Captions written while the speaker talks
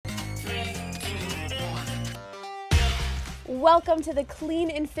Welcome to the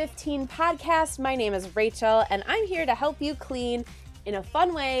Clean in 15 podcast. My name is Rachel, and I'm here to help you clean in a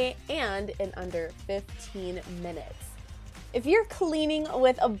fun way and in under 15 minutes. If you're cleaning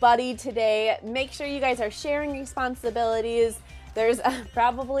with a buddy today, make sure you guys are sharing responsibilities. There's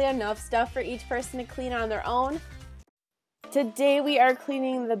probably enough stuff for each person to clean on their own. Today we are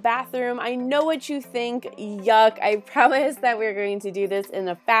cleaning the bathroom. I know what you think, yuck. I promise that we're going to do this in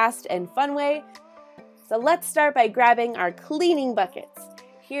a fast and fun way. So let's start by grabbing our cleaning buckets.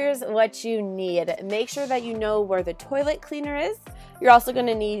 Here's what you need. Make sure that you know where the toilet cleaner is. You're also going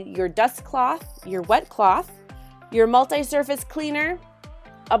to need your dust cloth, your wet cloth, your multi-surface cleaner,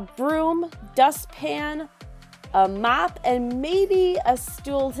 a broom, dustpan, a mop, and maybe a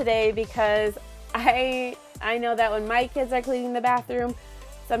stool today because I know that when my kids are cleaning the bathroom,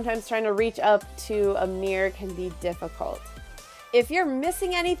 sometimes trying to reach up to a mirror can be difficult. If you're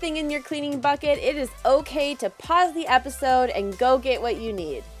missing anything in your cleaning bucket, it is okay to pause the episode and go get what you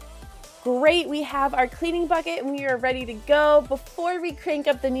need. Great, we have our cleaning bucket and we are ready to go. Before we crank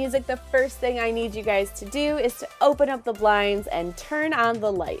up the music, the first thing I need you guys to do is to open up the blinds and turn on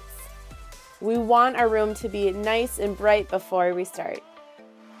the lights. We want our room to be nice and bright before we start.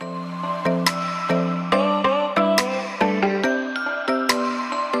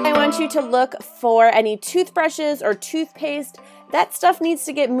 I want you to look for any toothbrushes or toothpaste. That stuff needs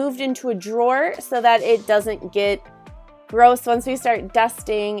to get moved into a drawer so that it doesn't get gross once we start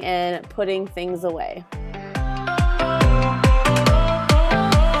dusting and putting things away.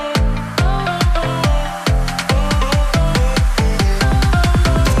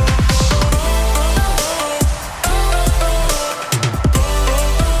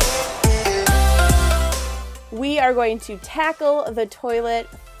 We are going to tackle the toilet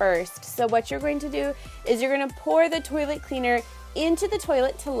first. So what you're going to do is you're going to pour the toilet cleaner into the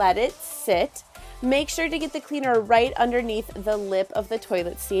toilet to let it sit. Make sure to get the cleaner right underneath the lip of the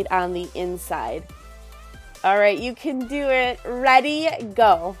toilet seat on the inside. All right, you can do it. Ready,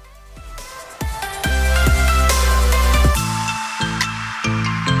 go.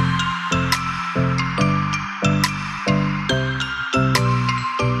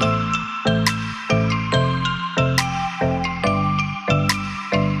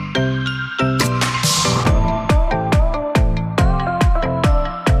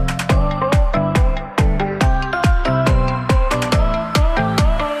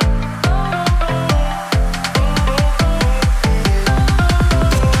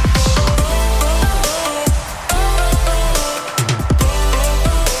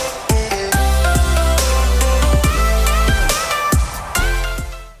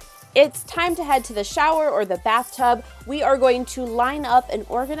 It's time to head to the shower or the bathtub. We are going to line up and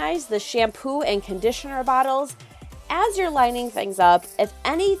organize the shampoo and conditioner bottles. As you're lining things up, if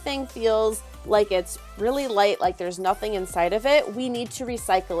anything feels like it's really light, like there's nothing inside of it, we need to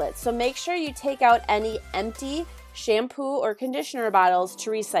recycle it. So make sure you take out any empty shampoo or conditioner bottles to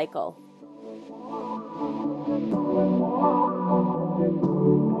recycle.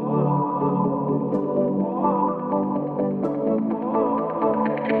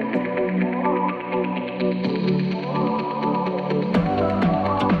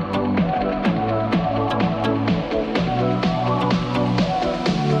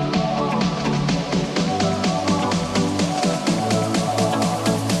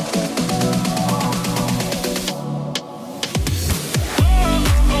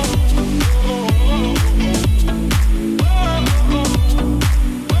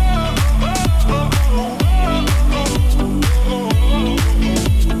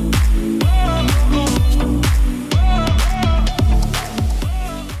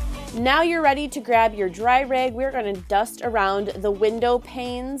 Now you're ready to grab your dry rag. We're going to dust around the window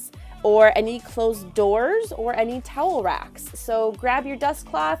panes or any closed doors or any towel racks. So grab your dust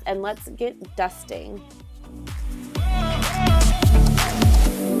cloth and let's get dusting.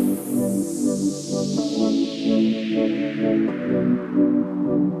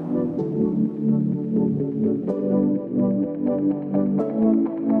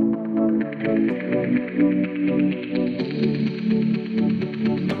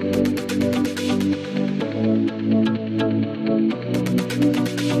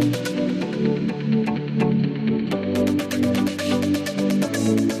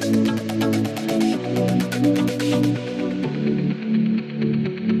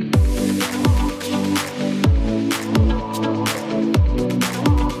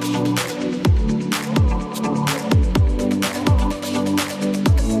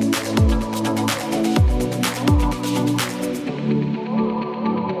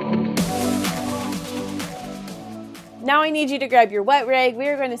 need you to grab your wet rag. We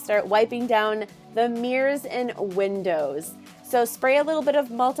are going to start wiping down the mirrors and windows. So spray a little bit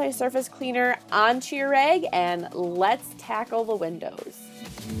of multi-surface cleaner onto your rag and let's tackle the windows.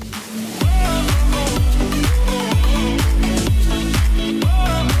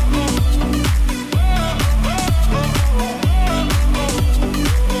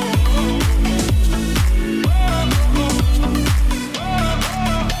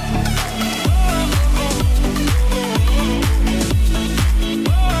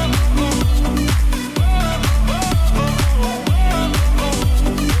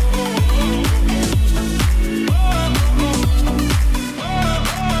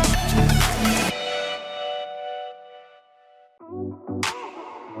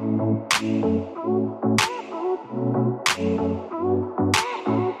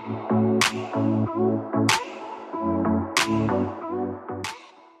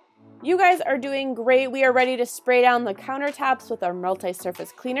 You guys are doing great. We are ready to spray down the countertops with our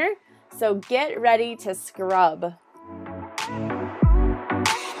multi-surface cleaner. So get ready to scrub.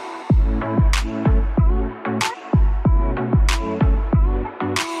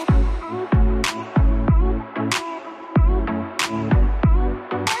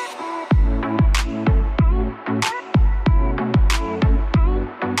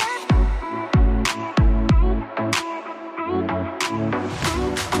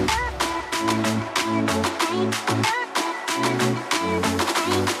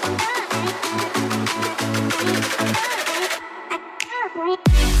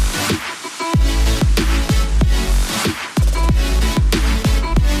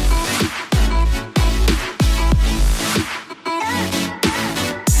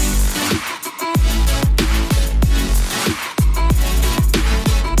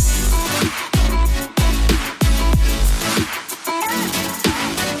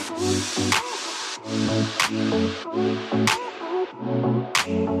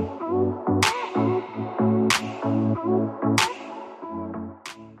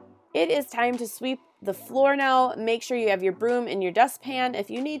 It is time to sweep the floor now. Make sure you have your broom and your dustpan.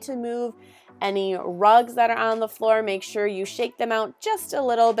 If you need to move any rugs that are on the floor, make sure you shake them out just a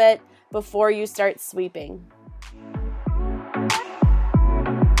little bit before you start sweeping.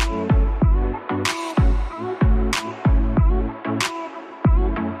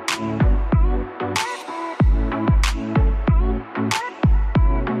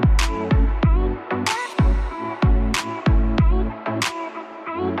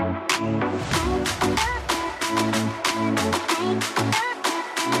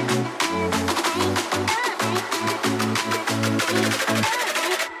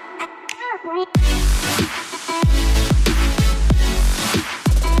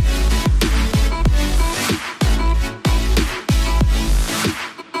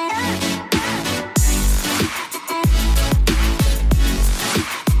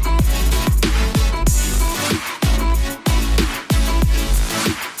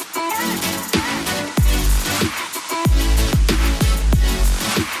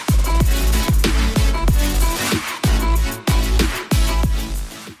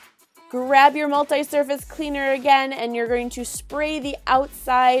 Grab your multi-surface cleaner again, and you're going to spray the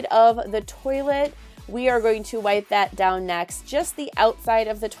outside of the toilet. We are going to wipe that down next, just the outside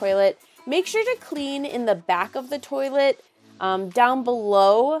of the toilet. Make sure to clean in the back of the toilet, down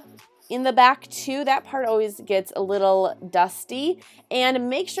below in the back too. That part always gets a little dusty. And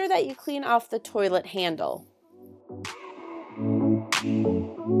make sure that you clean off the toilet handle.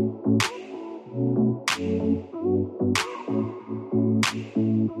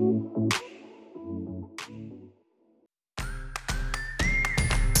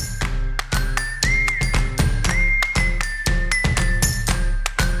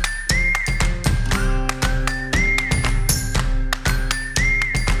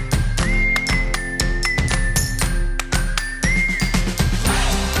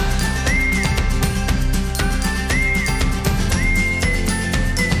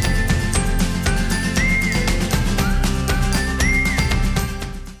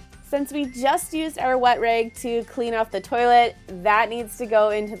 Since we just used our wet rag to clean off the toilet, that needs to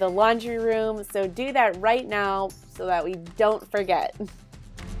go into the laundry room. So do that right now so that we don't forget.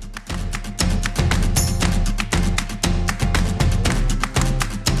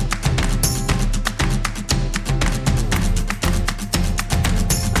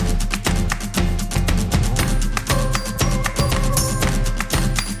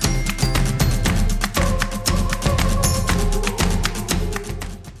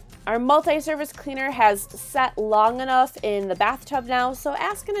 Our multi-surface cleaner has set long enough in the bathtub now, so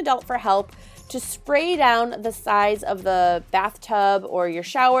ask an adult for help to spray down the sides of the bathtub or your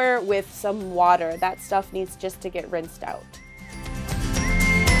shower with some water. That stuff needs just to get rinsed out.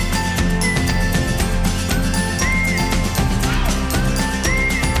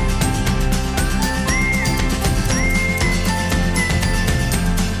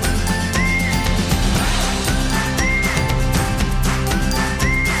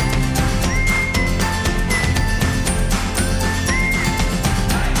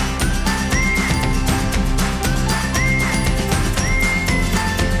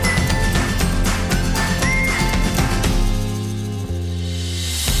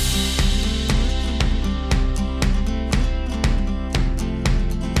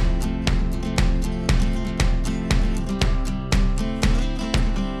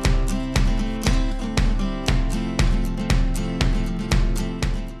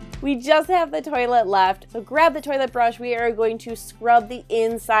 We just have the toilet left, so grab the toilet brush. We are going to scrub the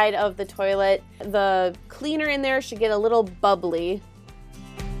inside of the toilet. The cleaner in there should get a little bubbly.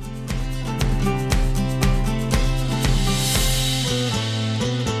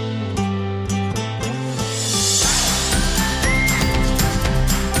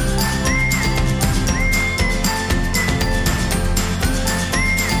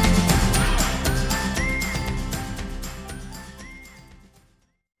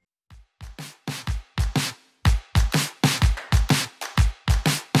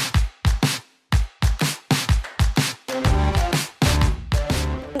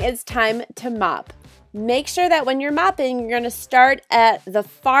 It's time to mop. Make sure that when you're mopping, you're going to start at the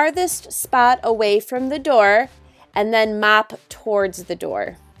farthest spot away from the door and then mop towards the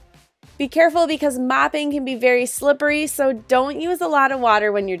door. Be careful because mopping can be very slippery, so don't use a lot of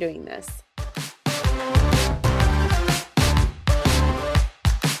water when you're doing this.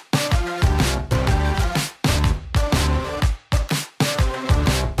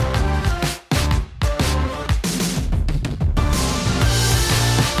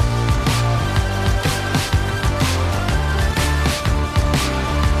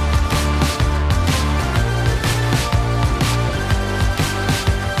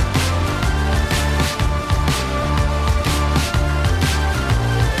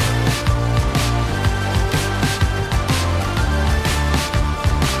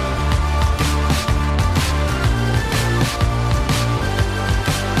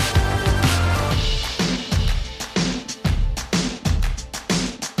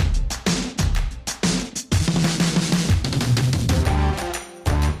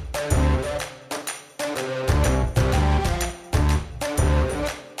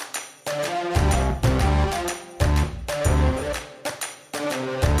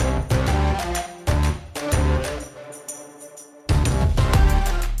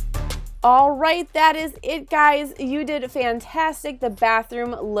 All right, that is it, guys. You did fantastic. The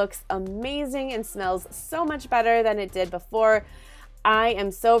bathroom looks amazing and smells so much better than it did before. I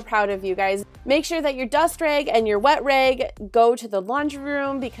am so proud of you guys. Make sure that your dust rag and your wet rag go to the laundry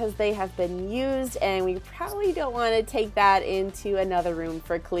room because they have been used and we probably don't want to take that into another room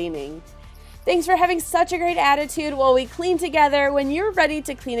for cleaning. Thanks for having such a great attitude while we clean together. When you're ready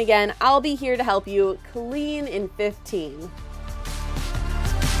to clean again, I'll be here to help you clean in 15.